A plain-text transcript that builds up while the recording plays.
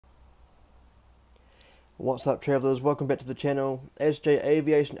What's up, travellers? Welcome back to the channel. SJ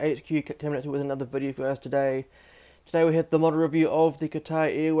Aviation HQ coming at you with another video for us today. Today we have the model review of the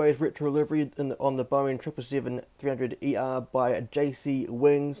Qatar Airways retro livery on the Boeing 777-300ER by JC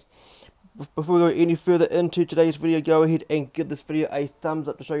Wings. Before we go any further into today's video, go ahead and give this video a thumbs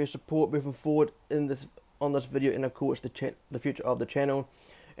up to show your support moving forward on this video, and of course the future of the channel.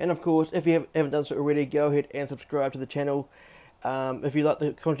 And of course, if you haven't done so already, go ahead and subscribe to the channel. If you like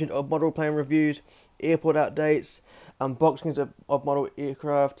the content of model plane reviews, airport updates, unboxings of model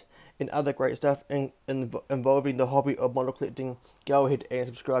aircraft, and other great stuff involving the hobby of model collecting, go ahead and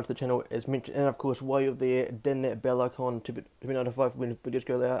subscribe to the channel as mentioned. And of course, while you're there, ding that bell icon to be notified when videos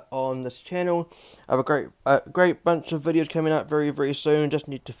go out on this channel. I have a great bunch of videos coming up very soon. Just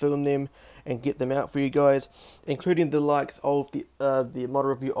need to film them and get them out for you guys, including the likes of the model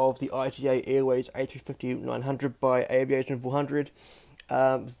review of the ITA Airways A350-900 by Aviation 400.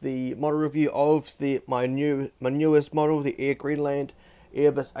 The model review of my newest model, the Air Greenland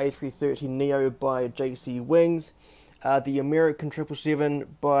Airbus A330neo by JC Wings, the American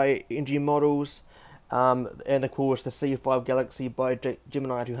 777 by NG Models, and of course the C5 Galaxy by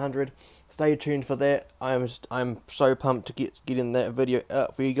Gemini 200. Stay tuned for that. I'm so pumped to getting that video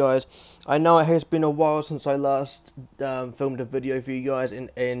out for you guys. I know it has been a while since I last filmed a video for you guys and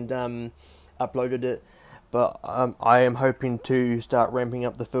uploaded it, but I am hoping to start ramping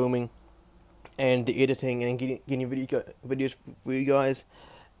up the filming and the editing and getting videos for you guys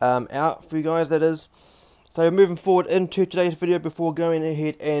out for you guys, that is. So moving forward into today's video, before going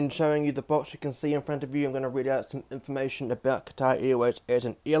ahead and showing you the box you can see in front of you, I'm going to read out some information about Qatar Airways as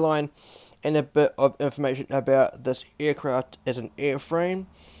an airline and a bit of information about this aircraft as an airframe.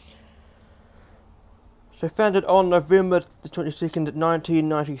 So founded on November the 22nd,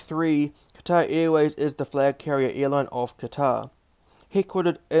 1993, Qatar Airways is the flag carrier airline of Qatar.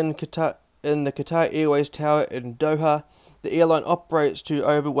 Headquartered in the Qatar Airways Tower in Doha, the airline operates to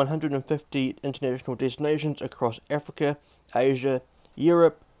over 150 international destinations across Africa, Asia,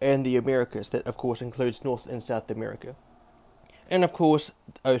 Europe, and the Americas. That, of course, includes North and South America. And, of course,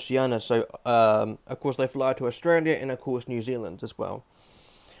 Oceania. So, of course, they fly to Australia and, of course, New Zealand as well.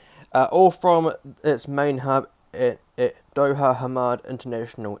 All from its main hub at Doha Hamad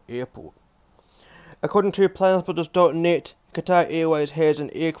International Airport. According to planespotters.net, Qatar Airways has an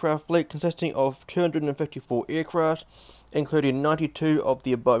aircraft fleet consisting of 254 aircraft, including 92 of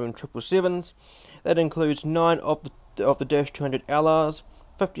the Boeing 777s. That includes 9 of the Dash 200 LRs,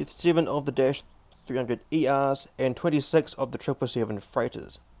 57 of the Dash 300ERs, and 26 of the 777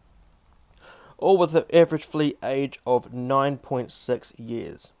 freighters, all with an average fleet age of 9.6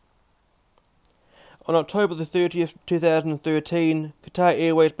 years. On October the 30th, 2013, Qatar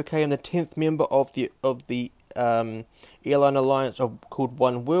Airways became the 10th member of the airline alliance called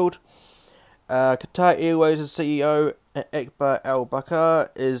One World. Qatar Airways' CEO Akbar Al-Bakr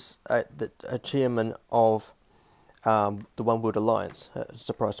is a chairman of the One World Alliance.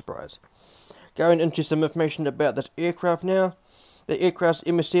 Surprise, surprise. Going into some information about this aircraft now. The aircraft's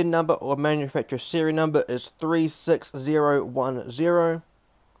MSN number or manufacturer serial number is 36010.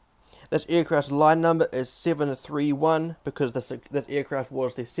 This aircraft's line number is 731 because this aircraft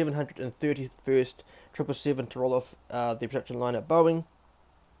was the 731st 777 to roll off the production line at Boeing.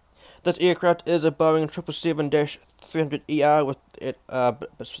 This aircraft is a Boeing 777-300ER with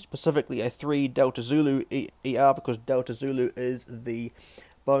specifically a 3 Delta Zulu ER, because Delta Zulu is the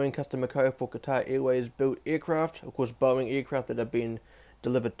Boeing customer code for Qatar Airways built aircraft. Of course, Boeing aircraft that have been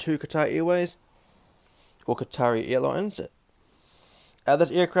delivered to Qatar Airways or Qatari Airlines.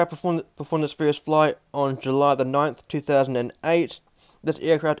 This aircraft performed its first flight on July the 9th, 2008. This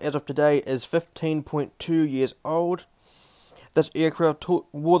aircraft, as of today, is 15.2 years old. This aircraft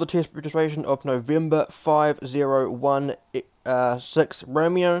wore the test registration of November 5016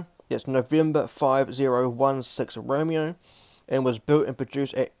 Romeo. That's November 5016 Romeo, and was built and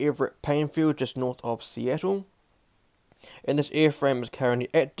produced at Everett Painfield, just north of Seattle. And this airframe is currently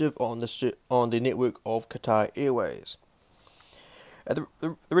active on the network of Qatar Airways. The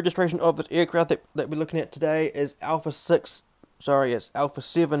registration of this aircraft that we're looking at today is Alpha 7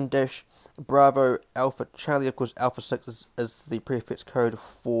 Bravo Alpha Charlie. Of course, Alpha 6 is the prefix code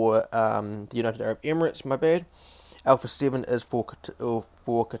for the United Arab Emirates, my bad. Alpha 7 is for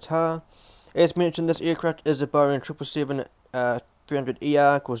Qatar. As mentioned, this aircraft is a Boeing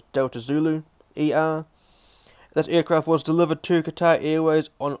 777-300ER, of course Delta Zulu ER. This aircraft was delivered to Qatar Airways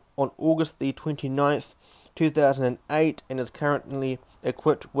on August the 29th, 2008, and is currently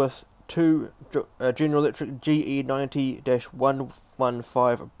equipped with 2 General Electric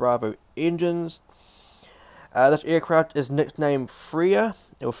GE90-115 Bravo engines. This aircraft is nicknamed Freya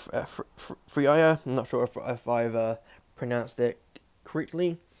 300ER. I'm not sure if I've pronounced that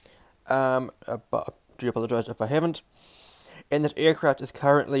correctly, but I do apologise if I haven't. And this aircraft is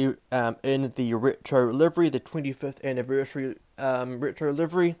currently in the retro livery, the 25th anniversary retro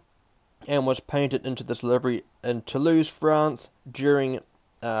livery, and was painted into this livery in Toulouse, France, during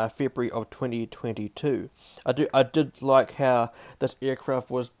February of 2022. I did like how this aircraft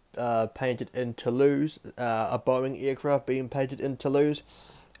was painted in Toulouse, a Boeing aircraft being painted in Toulouse.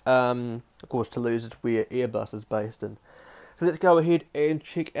 Of course, Toulouse is where Airbus is based in. So let's go ahead and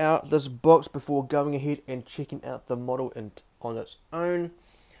check out this box before going ahead and checking out the model on its own.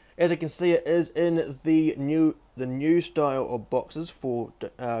 As you can see, it is in the new style of boxes for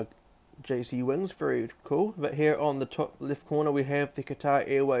JC Wings. Very cool. But here on the top left corner we have the Qatar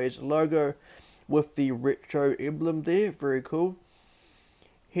Airways logo with the retro emblem there. Very cool.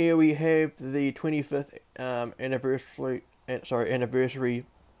 Here we have the 25th anniversary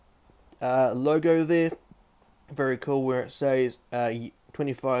logo there. Very cool, where it says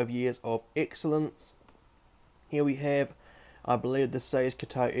 25 years of excellence. Here we have, I believe this says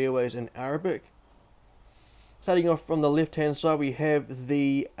Qatar Airways in Arabic. Starting off from the left hand side, we have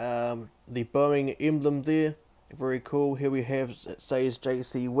the Boeing emblem there. Very cool. Here we have, it says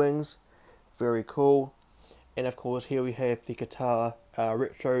JC Wings. Very cool. And of course here we have the Qatar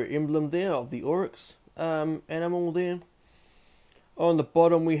retro emblem there of the Oryx animal there. On the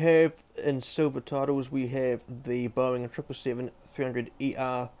bottom we have, in silver titles, we have the Boeing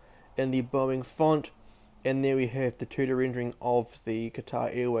 777-300ER in the Boeing font. And there we have the 2D rendering of the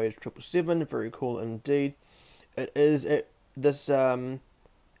Qatar Airways 777. Very cool indeed. This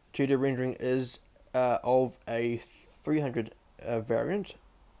 2D rendering is of a 300 variant.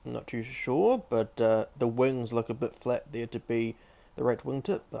 I'm not too sure, but the wings look a bit flat there to be the right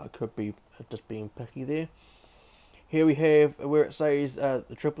wingtip, but I could be just being picky there. Here we have where it says the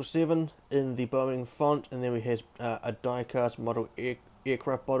 777 in the Boeing font, and then we have a die-cast model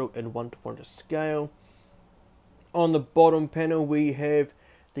aircraft model in 1:1 to scale. On the bottom panel we have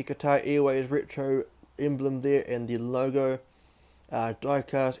the Qatar Airways retro emblem there and the logo.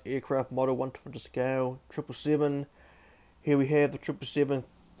 Die-cast aircraft model 1:1 to scale, 777. Here we have the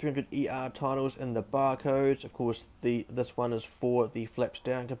 777-300ER titles and the barcodes. Of course, this one is for the flaps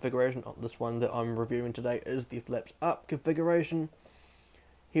down configuration. This one that I'm reviewing today is the flaps up configuration.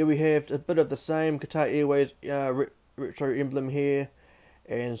 Here we have a bit of the same Qatar Airways retro emblem here,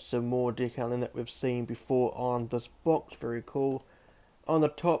 and some more decaling that we've seen before on this box. Very cool. On the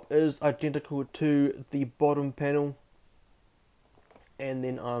top is identical to the bottom panel, and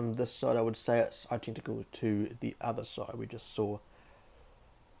then on this side I would say it's identical to the other side we just saw.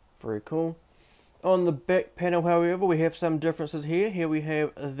 Very cool. On the back panel, however, we have some differences here. Here we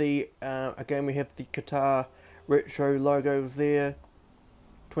have the again we have the Qatar retro logo there,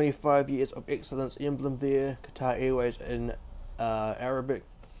 25 years of excellence emblem there, Qatar Airways in Arabic.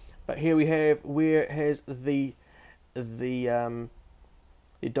 But here we have where it has the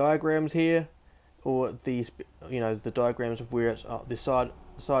diagrams here, or the diagrams of where it's the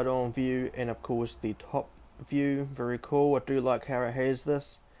side on view, and of course the top view. Very cool. I do like how it has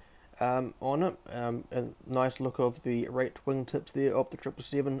this on it. A nice look of the right wingtips there of the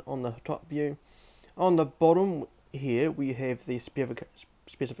 777 on the top view. On the bottom here we have the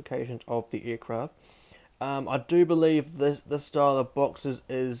specifications of the aircraft. I do believe this style of boxes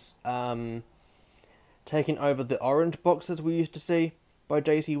is taking over the orange boxes we used to see by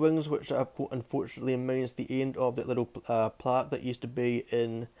JC Wings, which unfortunately means the end of that little plaque that used to be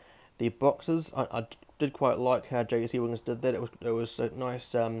in the boxes. I did quite like how JC Wings did that. It was a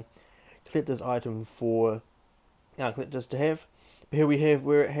nice collector's item for collectors to have. But here we have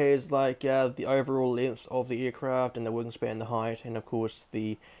where it has like the overall length of the aircraft and the wingspan, the height, and of course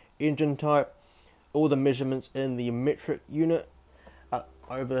the engine type. All the measurements in the metric unit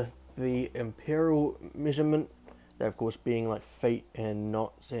over the imperial measurement. That of course being like feet and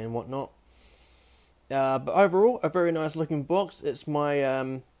knots and whatnot. But overall, a very nice looking box. It's my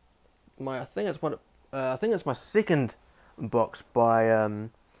I think it's my second box by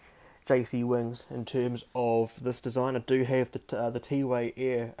JC Wings in terms of this design. I do have the T-Way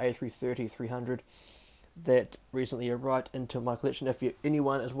Air A330-300 that recently arrived into my collection. If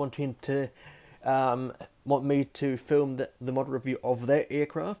anyone is wanting to want me to film the model review of that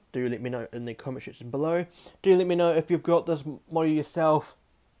aircraft, do let me know in the comment section below. Do let me know if you've got this model yourself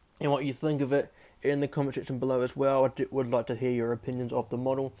and what you think of it in the comment section below as well. I would like to hear your opinions of the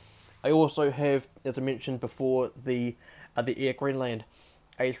model. I also have, as I mentioned before, the Air Greenland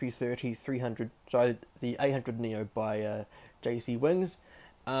A330-300, sorry, the 800 Neo by JC Wings.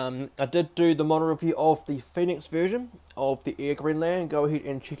 I did do the model review of the Phoenix version of the Air Greenland. Go ahead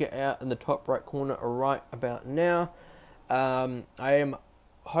and check it out in the top right corner right about now. I am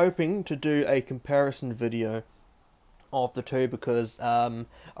hoping to do a comparison video of the two because I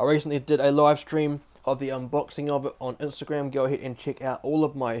recently did a live stream of the unboxing of it on Instagram. Go ahead and check out all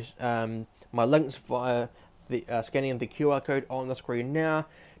of my my links via the scanning the QR code on the screen now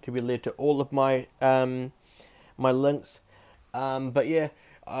to be led to all of my my links. But yeah,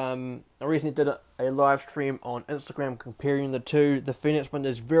 I recently did a live stream on Instagram comparing the two. The Phoenix one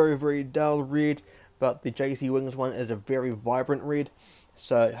is very dull red, but the JC Wings one is a very vibrant red.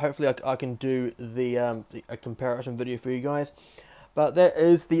 So hopefully I can do a comparison video for you guys. But that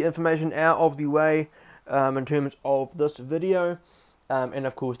is the information out of the way in terms of this video, and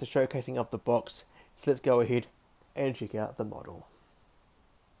of course the showcasing of the box. So let's go ahead and check out the model.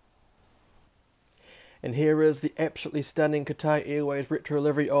 And here is the absolutely stunning Qatar Airways retro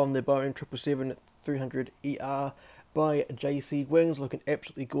livery on the Boeing 777-300ER by JC Wings, looking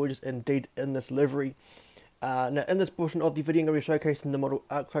absolutely gorgeous indeed in this livery. Now in this portion of the video I'm going to be showcasing the model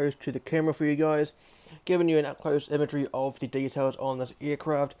up close to the camera for you guys, giving you an up close imagery of the details on this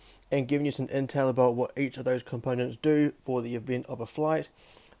aircraft and giving you some intel about what each of those components do for the event of a flight.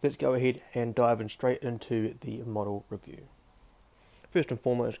 Let's go ahead and dive in straight into the model review. First and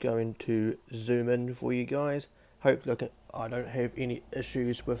foremost, going to zoom in for you guys. Hopefully I don't have any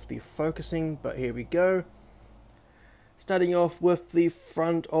issues with the focusing, but here we go. Starting off with the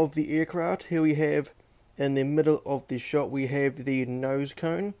front of the aircraft, here we have in the middle of the shot we have the nose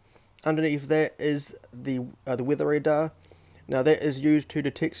cone. Underneath that is the weather radar. Now that is used to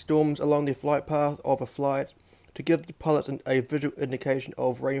detect storms along the flight path of a flight, to give the pilots a visual indication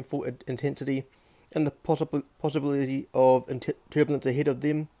of rainfall intensity and the possibility of turbulence ahead of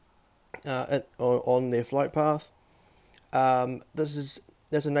them on their flight path. This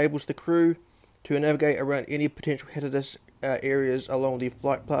enables the crew to navigate around any potential hazardous areas along the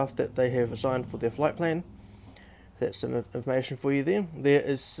flight path that they have assigned for their flight plan. That's some information for you there. There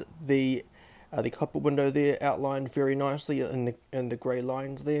is the cockpit window there, outlined very nicely in the grey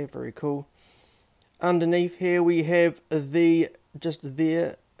lines there. Very cool. Underneath here we have just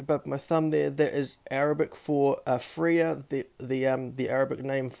there above my thumb there, that is Arabic for Freya, the Arabic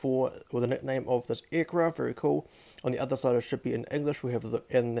name for, or the nickname of this aircraft. Very cool. On the other side it should be in English. We'll have a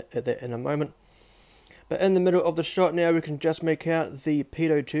look at that in a moment. But in the middle of the shot now we can just make out the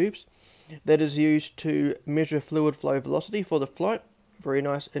pitot tubes that is used to measure fluid flow velocity for the flight. Very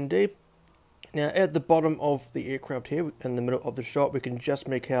nice indeed. Now at the bottom of the aircraft here, in the middle of the shot, we can just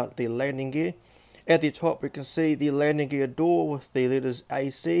make out the landing gear. At the top we can see the landing gear door with the letters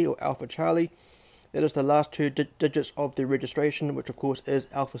AC or Alpha Charlie. That is the last two digits of the registration, which of course is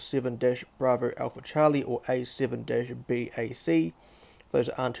Alpha 7-Bravo Alpha Charlie or A7-BAC. For those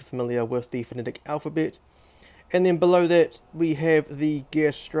that aren't too familiar with the phonetic alphabet. And then below that we have the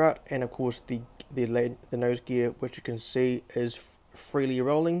gear strut and of course the nose gear, which you can see is freely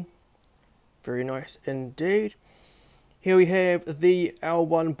rolling. Very nice indeed. Here we have the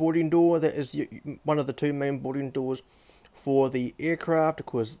L1 boarding door. That is one of the two main boarding doors for the aircraft. Of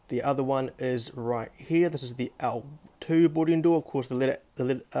course, the other one is right here. This is the L2 boarding door. Of course, the letter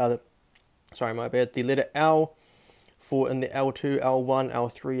L for in the L2, L1,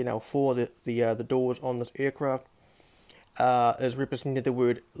 L3, and L4. The doors on this aircraft is representing the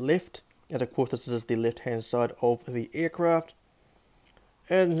word left, and of course, this is the left-hand side of the aircraft.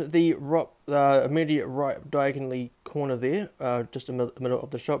 And the immediate right diagonally corner there, just in the middle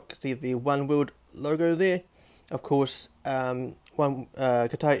of the shop, you can see the One World logo there. Of course,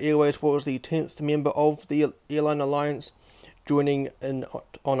 Qatar Airways was the 10th member of the Airline Alliance, joining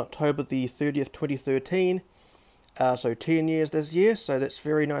on October the 30th, 2013. So 10 years this year, so that's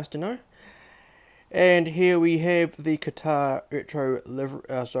very nice to know. And here we have the Qatar retro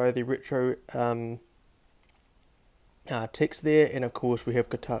text there, and of course we have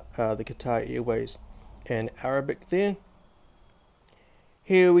the Qatar Airways in Arabic there.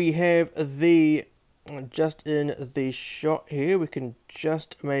 Here we have just in the shot here, we can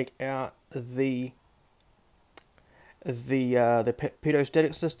just make out the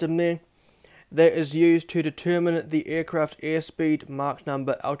pitot system there. That is used to determine the aircraft's airspeed, Mach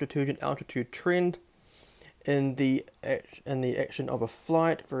number, altitude, and altitude trend in the action of a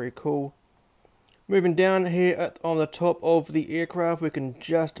flight. Very cool. Moving down here on the top of the aircraft, we can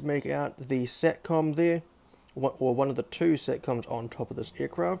just make out the SATCOM there, or one of the two SATCOMs on top of this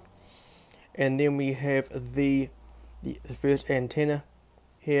aircraft. And then we have the first antenna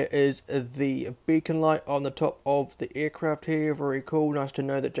Here is the beacon light on the top of the aircraft here. Very cool. Nice to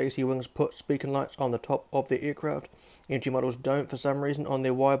know that JC Wings puts beacon lights on the top of the aircraft. NG models don't for some reason on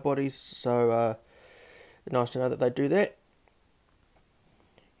their wide bodies. So nice to know that they do that.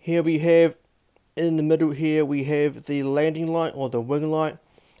 Here we have, in the middle here, we have the landing light or the wing light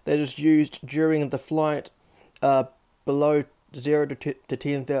that is used during the flight below 0 to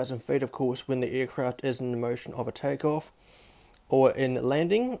 10,000 feet, of course, when the aircraft is in the motion of a takeoff or in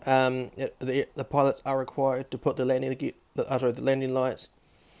landing. The pilots are required to put the landing lights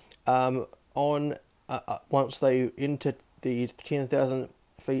on once they enter the 10,000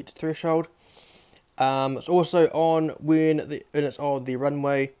 feet threshold. It's also on when it's on the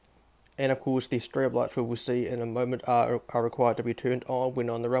runway, and of course the strobe lights we will see in a moment are required to be turned on when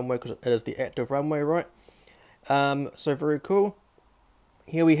on the runway, because it is the active runway, right? So very cool.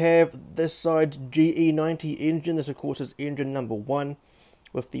 Here we have this side GE90 engine. This of course is engine number 1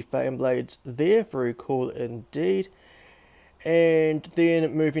 with the fan blades there. Very cool indeed. And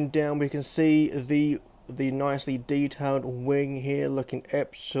then moving down, we can see the nicely detailed wing here, looking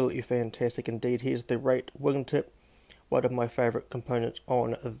absolutely fantastic indeed. Here's the rate wingtip, one of my favourite components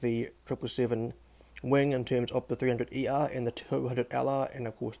on the 777 wing in terms of the 300ER and the 200LR, and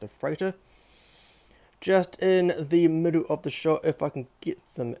of course the freighter. Just in the middle of the shot, if I can get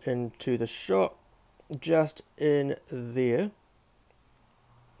them into the shot, just in there.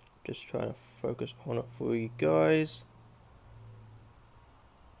 Just trying to focus on it for you guys.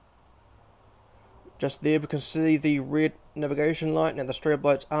 Just there we can see the red navigation light. Now the strobe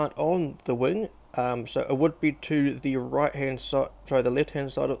lights aren't on the wing, so it would be to the right hand side, sorry, the left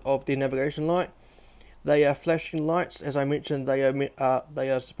hand side of the navigation light. They are flashing lights, as I mentioned. They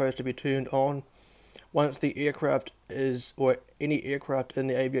are supposed to be turned on once the aircraft is, or any aircraft in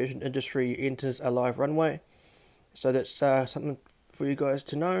the aviation industry enters a live runway. So that's something for you guys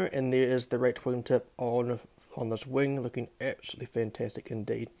to know. And there is the rate wingtip on this wing, looking absolutely fantastic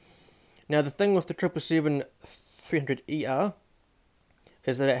indeed. Now the thing with the 777-300ER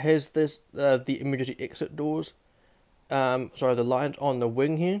is that it has this the emergency exit doors, sorry, the lines on the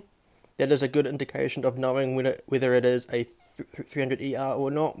wing here. That is a good indication of knowing whether it is a 300ER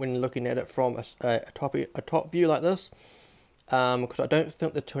or not when looking at it from a top view like this, because I don't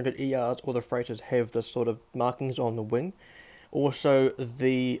think the 200ERs or the freighters have this sort of markings on the wing. Also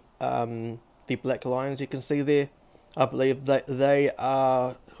the black lines you can see there, I believe that they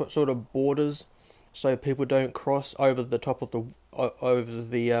are sort of borders, so people don't cross over the top of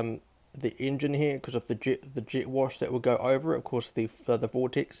the engine here because of the jet wash that will go over it. Of course, the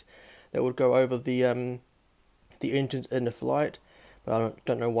vortex that would go over the engines in the flight, but I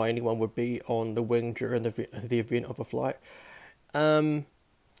don't know why anyone would be on the wing during the event of a flight. So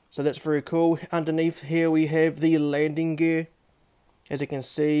that's very cool. Underneath here we have the landing gear. As you can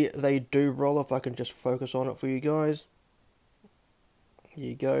see, they do roll. If I can just focus on it for you guys.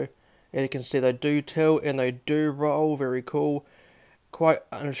 Here you go. As you can see, they do tilt and they do roll. Very cool. Quite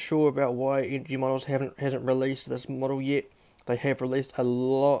unsure about why NG Models hasn't released this model yet. They have released a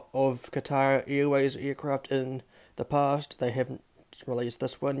lot of Qatar Airways aircraft in the past. They haven't released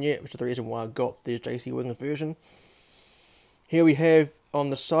this one yet, which is the reason why I got the JC Wings version. Here we have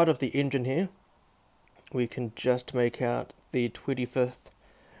on the side of the engine here, we can just make out the 25th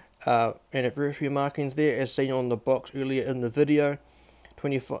anniversary markings there, as seen on the box earlier in the video.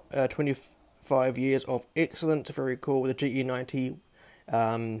 25 years of excellence, very cool. The GE90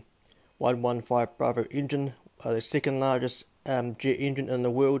 115 Bravo engine, the second largest jet engine in the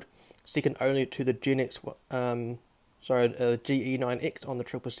world, second only to the GE9X on the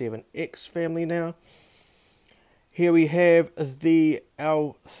 777X family now. Here we have the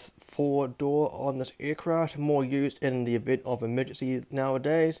L4 door on this aircraft, more used in the event of emergency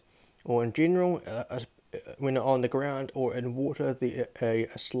nowadays, or in general, when on the ground or in water, a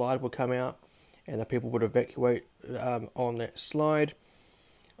slide will come out and the people would evacuate on that slide.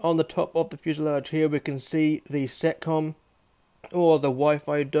 On the top of the fuselage here we can see the SATCOM, or the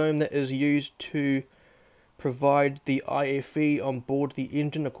Wi-Fi dome that is used to provide the IFE on board the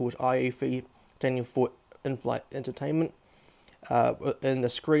engine. Of course, IFE standing for in-flight entertainment, and the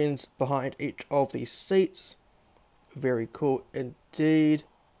screens behind each of these seats. Very cool indeed.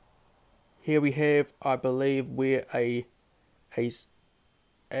 Here we have, I believe, where a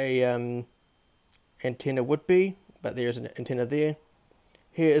antenna would be, but there's an antenna there.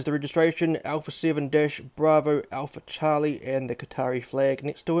 Here is the registration, Alpha 7-Bravo Alpha Charlie, and the Qatari flag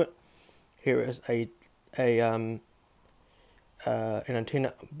next to it. Here is an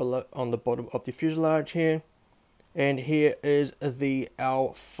antenna below on the bottom of the fuselage here, and here is the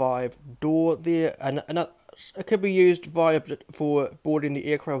L5 door there. it could be used for boarding the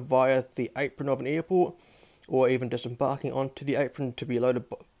aircraft via the apron of an airport, or even disembarking onto the apron to be loaded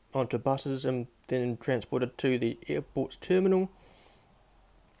onto buses and then transported to the airport's terminal.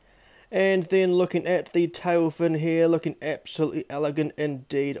 And then looking at the tail fin here, looking absolutely elegant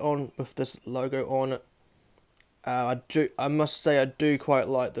indeed with this logo on it. I must say I do quite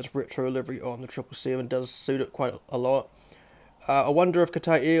like this retro livery on the 777. Does suit it quite a lot. I wonder if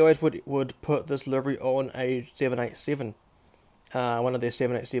Qatar Airways would put this livery on a 787, one of their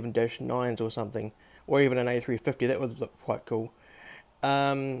 787-9s or something, or even an A350. That would look quite cool.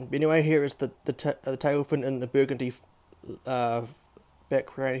 But anyway, here is the tail fin in the burgundy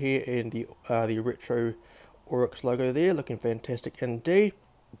background here, and the retro Oryx logo there, looking fantastic indeed.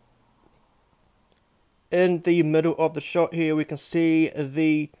 In the middle of the shot here, we can see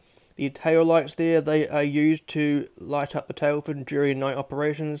the tail lights there. They are used to light up the tail fin during night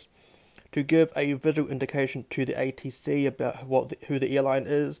operations to give a visual indication to the ATC about who the airline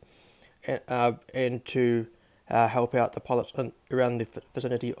is, and to help out the pilots around the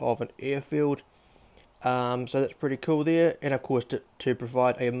vicinity of an airfield. So that's pretty cool there, and of course to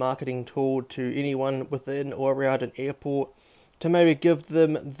provide a marketing tool to anyone within or around an airport, to maybe give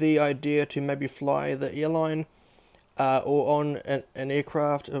them the idea to maybe fly the airline, or on an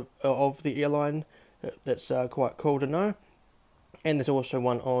aircraft of the airline. That's quite cool to know. And there's also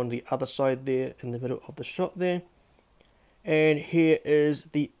one on the other side there in the middle of the shot there. And here is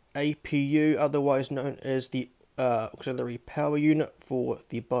the APU, otherwise known as the auxiliary power unit for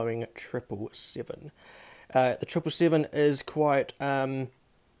the Boeing 777. The 777 is quite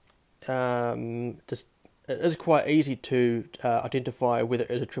it is quite easy to identify whether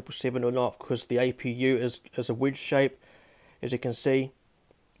it is a 777 or not, because the APU is a wedge shape, as you can see.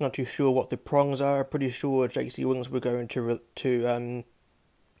 Not too sure what the prongs are. Pretty sure JC Wings were going to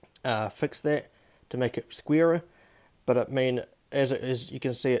fix that to make it squarer, but I mean, as it is, you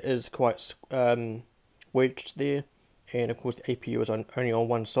can see it is quite wedged there, and of course the APU is only on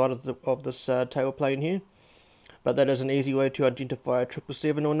one side of this tail plane here. But that is an easy way to identify a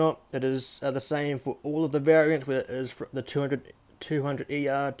 777 or not. It is the same for all of the variants, whether it is for the 200ER,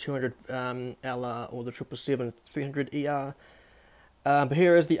 200LR, or the 777-300ER. But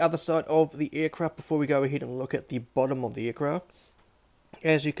here is the other side of the aircraft before we go ahead and look at the bottom of the aircraft.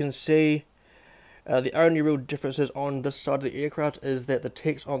 As you can see, the only real differences on this side of the aircraft is that the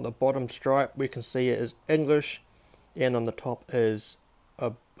text on the bottom stripe, we can see it is English, and on the top is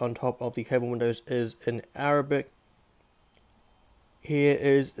on top of the cabin windows is in Arabic. Here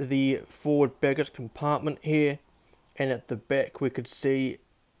is the forward baggage compartment here, and at the back we could see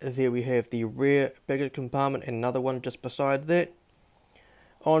there we have the rear baggage compartment and another one just beside that.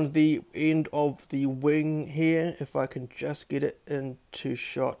 On the end of the wing here, if I can just get it into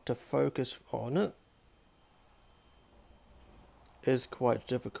shot to focus on it, is quite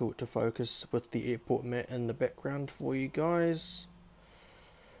difficult to focus with the airport mat in the background for you guys.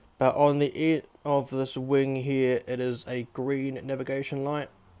 But on the end of this wing here, it is a green navigation light.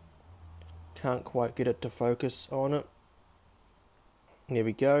 Can't quite get it to focus on it. There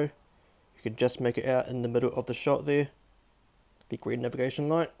we go. You can just make it out in the middle of the shot there. The green navigation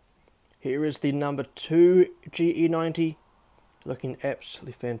light. Here is the number 2 GE90. Looking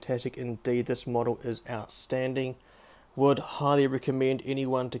absolutely fantastic indeed. This model is outstanding. Would highly recommend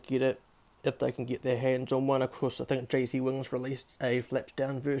anyone to get it if they can get their hands on one. Of course, I think JC Wings released a flaps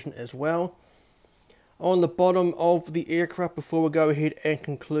down version as well. On the bottom of the aircraft, before we go ahead and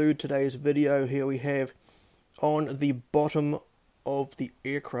conclude today's video, here we have on the bottom of the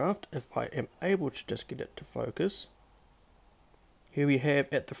aircraft, if I am able to just get it to focus, here we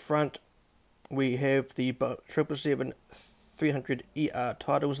have at the front, we have the 777-300ER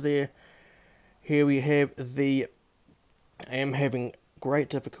titles there. Here we have I am having great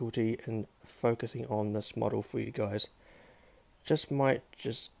difficulty in focusing on this model for you guys. Might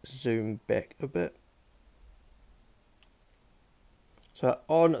zoom back a bit. So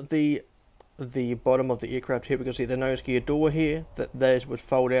on the bottom of the aircraft here, we can see the nose gear door here, that those would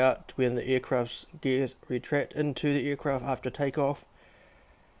fold out when the aircraft's gears retract into the aircraft after takeoff.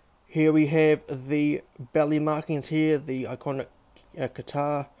 Here we have the belly markings here, the iconic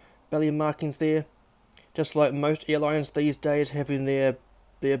Qatar belly markings there. Just like most airlines these days, having their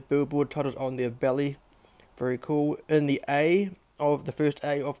billboard titles on their belly. Very cool. In the first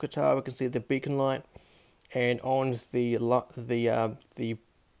A of Qatar, we can see the beacon light, and on the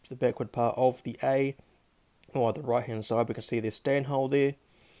backward part of the A, or the right hand side, we can see the stand hole there.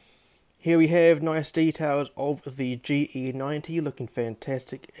 Here we have nice details of the GE90, looking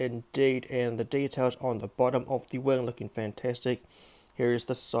fantastic indeed, and the details on the bottom of the wing looking fantastic. Here is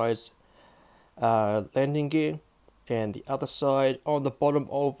the size landing gear. And the other side, on the bottom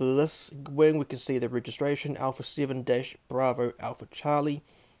of this wing, we can see the registration, Alpha 7-Bravo Alpha Charlie.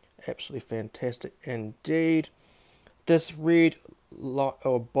 Absolutely fantastic indeed. This red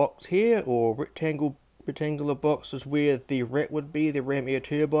box here, or rectangular box, is where the rat would be, the ram air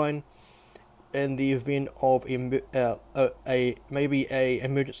turbine. In the event of maybe a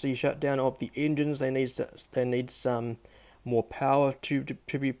emergency shutdown of the engines, they need some more power to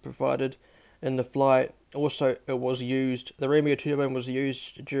be provided in the flight. Also, the ram air turbine was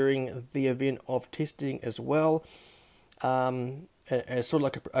used during the event of testing as well, as sort of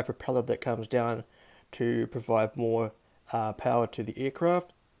like a propeller that comes down to provide more power to the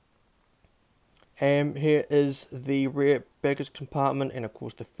aircraft. And here is the rear baggage compartment, and of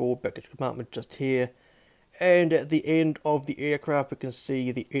course the forward baggage compartment just here. And at the end of the aircraft we can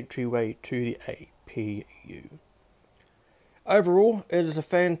see the entryway to the APU. Overall, it is a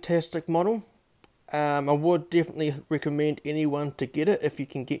fantastic model. I would definitely recommend anyone to get it if you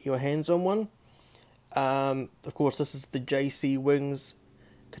can get your hands on one. Of course, this is the JC Wings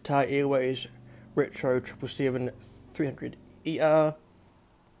Qatar Airways Retro 777-300ER.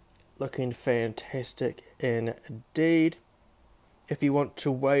 Looking fantastic indeed. If you want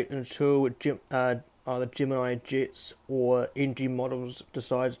to wait until either Gemini Jets or NG Models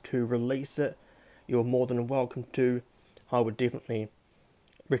decides to release it, you're more than welcome to. I would definitely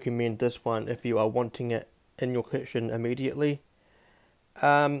recommend this one if you are wanting it in your collection immediately.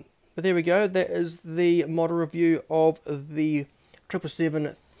 But there we go. That is the model review of the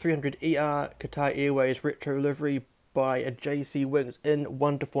 777-300ER Qatar Airways Retro Livery by a JC Wings in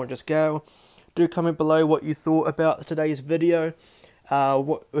 1:400 scale. Do comment below what you thought about today's video.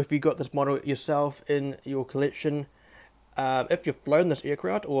 If you got this model yourself in your collection. If you've flown this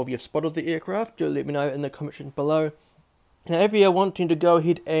aircraft or if you've spotted the aircraft, do let me know in the comment section below. Now, if you're wanting to go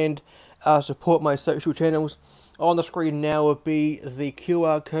ahead and support my social channels, on the screen now will be the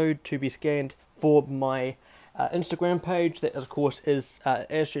QR code to be scanned for my Instagram page. That, of course, is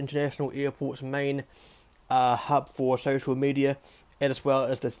Ash International Airport's main hub for social media, and as well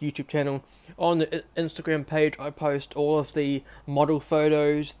as this YouTube channel. On the Instagram page, I post all of the model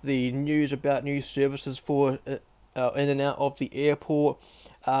photos, the news about new services for in and out of the airport.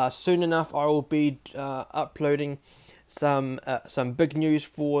 Soon enough, I will be uploading some big news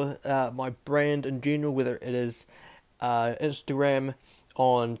for my brand in general, whether it is Instagram,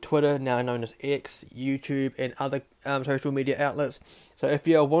 on Twitter, now known as X, YouTube, and other social media outlets. So if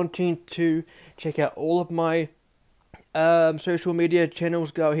you are wanting to check out all of my social media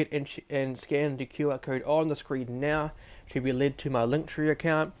channels, go ahead and scan the QR code on the screen now to be led to my Linktree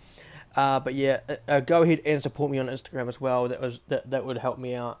account. But yeah, go ahead and support me on Instagram as well. That would help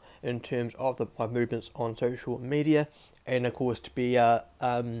me out in terms of my movements on social media, and of course to be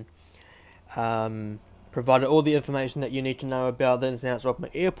provided all the information that you need to know about the ins and outs of my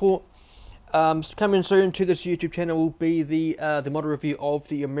airport. Coming soon to this YouTube channel will be the model review of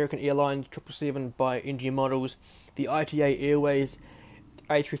the American Airlines 777 by NG Models, the ITA Airways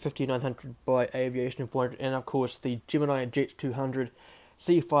A350-900 by Aviation 400, and of course the Gemini Jets 200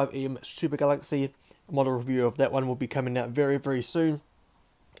 C5M Super Galaxy. Model review of that one will be coming out very, very soon.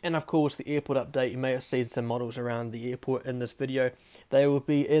 And of course the airport update, you may have seen some models around the airport in this video. They will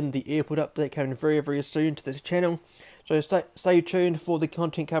be in the airport update coming very, very soon to this channel. So stay tuned for the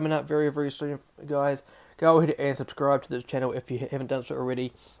content coming up very, very soon, guys. Go ahead and subscribe to this channel if you haven't done so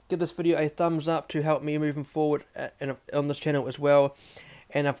already. Give this video a thumbs up to help me moving forward on this channel as well.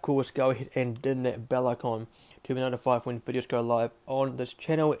 And of course, go ahead and ding that bell icon to be notified when videos go live on this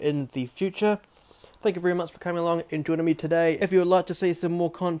channel in the future. Thank you very much for coming along and joining me today. If you would like to see some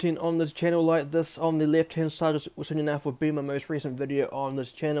more content on this channel like this, on the left hand side soon enough will be my most recent video on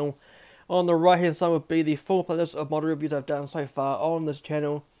this channel. On the right hand side will be the full playlist of model reviews I've done so far on this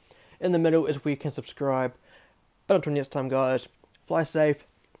channel. In the middle is where you can subscribe. But until next time, guys, fly safe,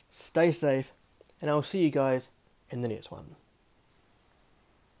 stay safe, and I'll see you guys in the next one.